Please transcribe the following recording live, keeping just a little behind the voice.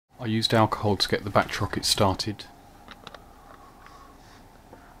I used alcohol to get the batch rocket started.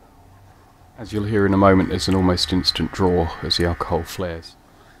 As you'll hear in a moment, there's an almost instant draw as the alcohol flares.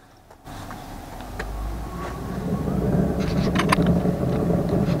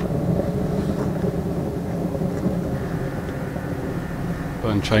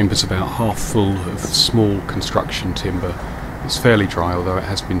 Burn chamber's about half full of small construction timber. It's fairly dry, although it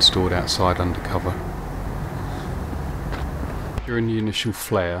has been stored outside under cover. During the initial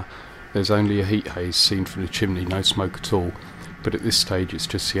flare, there's only a heat haze seen from the chimney, no smoke at all, but at this stage it's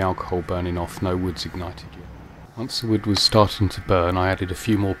just the alcohol burning off, no wood's ignited yet. Once the wood was starting to burn, I added a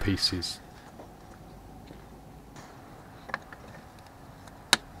few more pieces.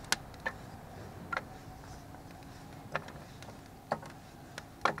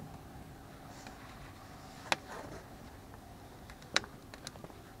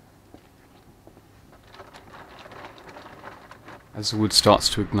 As the wood starts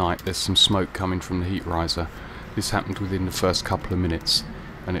to ignite, there's some smoke coming from the heat riser. This happened within the first couple of minutes,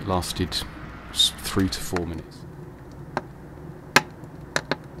 and it lasted 3 to 4 minutes.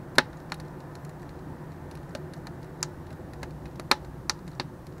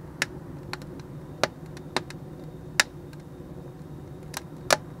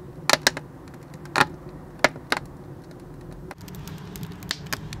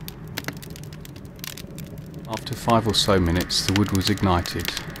 After 5 or so minutes, the wood was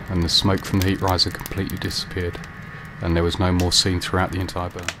ignited and the smoke from the heat riser completely disappeared, and there was no more seen throughout the entire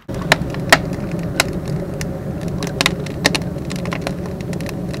burn.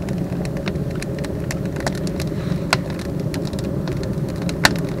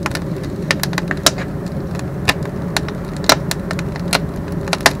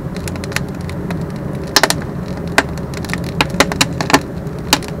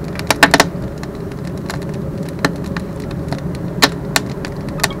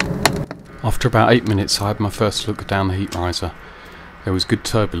 After about 8 minutes I had my first look down the heat riser. There was good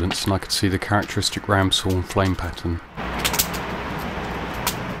turbulence and I could see the characteristic ram's horn flame pattern.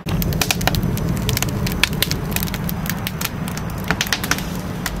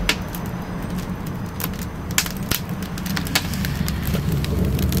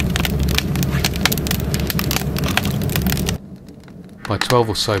 By 12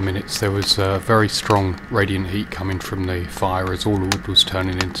 or so minutes there was very strong radiant heat coming from the fire as all the wood was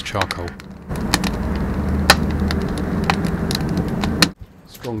turning into charcoal.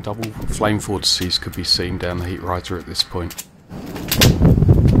 Strong double flame vortices could be seen down the heat riser at this point.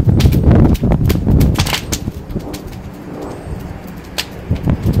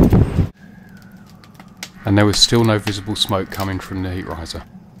 And there was still no visible smoke coming from the heat riser.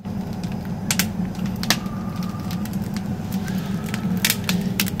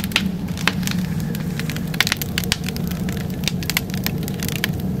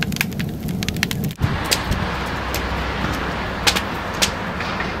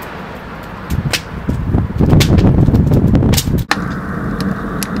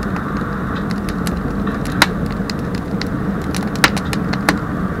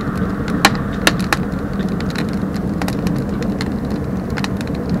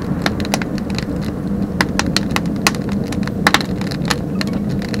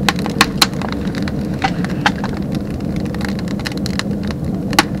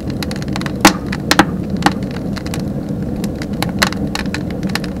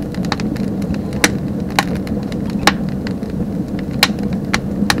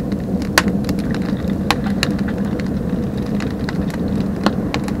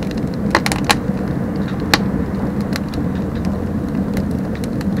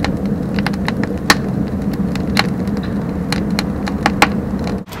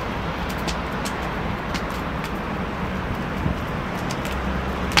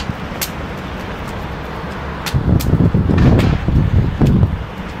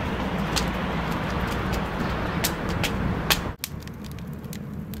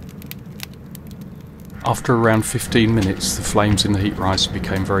 After around 15 minutes, the flames in the heat riser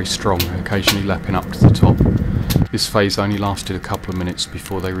became very strong, occasionally lapping up to the top. This phase only lasted a couple of minutes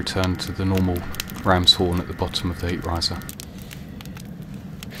before they returned to the normal ram's horn at the bottom of the heat riser.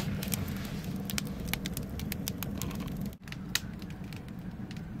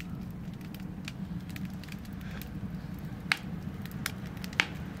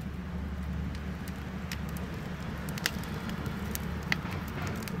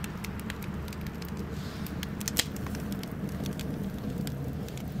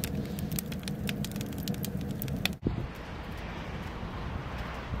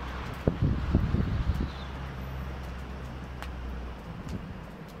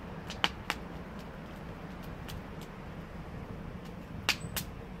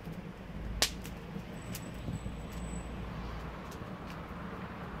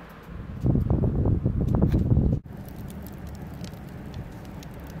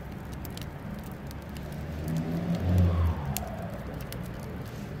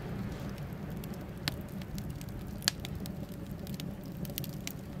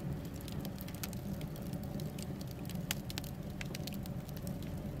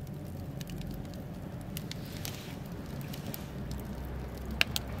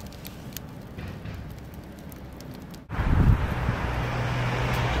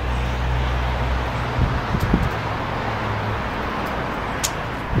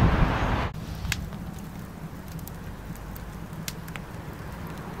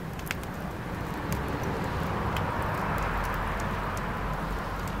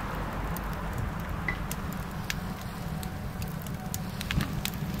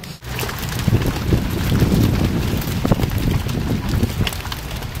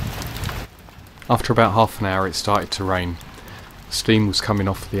 After about half an hour it started to rain. Steam was coming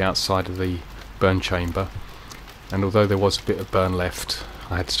off the outside of the burn chamber, and although there was a bit of burn left,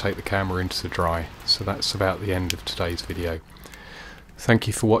 I had to take the camera into the dry. So that's about the end of today's video. Thank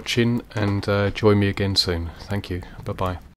you for watching, and join me again soon. Thank you. Bye bye.